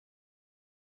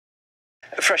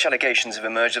Fresh allegations have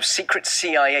emerged of secret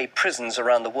CIA prisons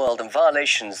around the world and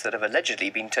violations that have allegedly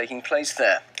been taking place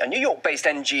there. A New York-based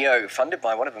NGO, funded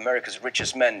by one of America's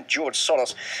richest men, George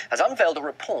Soros, has unveiled a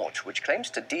report which claims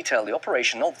to detail the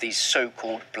operation of these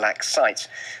so-called black sites.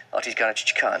 Artis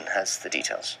Khan has the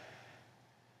details.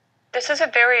 This is a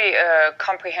very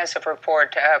comprehensive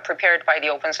report prepared by the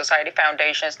Open Society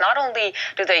Foundations. Not only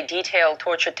do they detail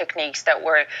torture techniques that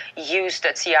were used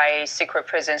at CIA's secret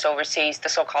prisons overseas, the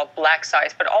so-called black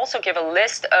sites, but also give a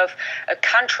list of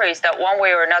countries that one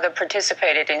way or another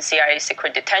participated in CIA's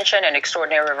secret detention and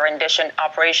extraordinary rendition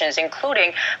operations,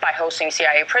 including by hosting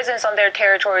CIA prisons on their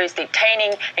territories,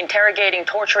 detaining, interrogating,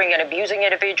 torturing, and abusing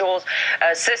individuals,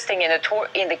 assisting in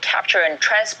the capture and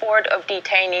transport of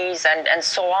detainees, and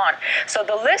so on. So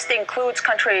the list includes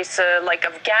countries like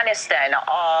Afghanistan,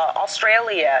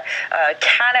 Australia,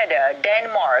 Canada,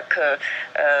 Denmark,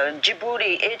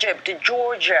 Djibouti, Egypt,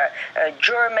 Georgia,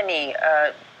 Germany,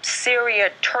 Syria,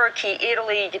 Turkey,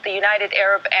 Italy, the United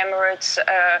Arab Emirates,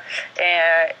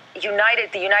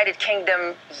 the United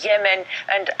Kingdom, Yemen,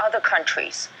 and other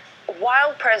countries.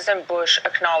 While President Bush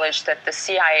acknowledged that the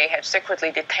CIA had secretly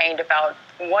detained about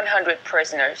 100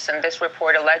 prisoners, and this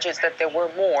report alleges that there were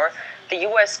more, the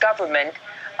U.S. government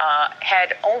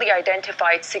had only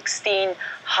identified 16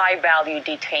 high-value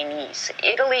detainees.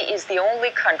 Italy is the only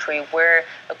country where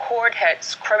the court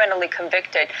has criminally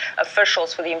convicted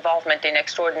officials for the involvement in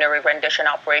extraordinary rendition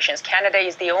operations. Canada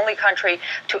is the only country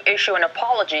to issue an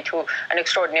apology to an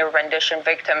extraordinary rendition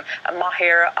victim,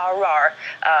 Maher Arar,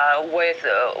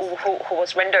 who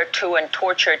was rendered to and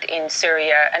tortured in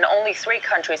Syria. And only 3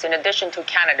 countries, in addition to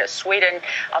Canada, Sweden,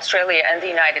 Australia, and the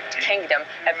United Kingdom,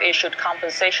 have issued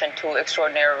compensation to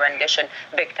extraordinary rendition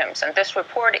victims. And this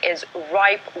report is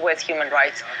ripe with human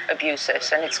rights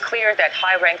abuses. And it's clear that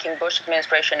high-ranking Bush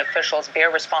administration officials bear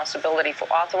responsibility for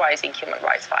authorizing human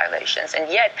rights violations.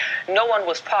 And yet, no one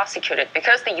was prosecuted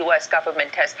because the U.S.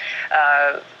 government has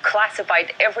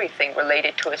classified everything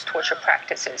related to its torture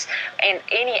practices. And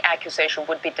any accusation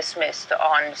would be dismissed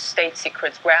on state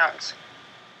secrets grounds.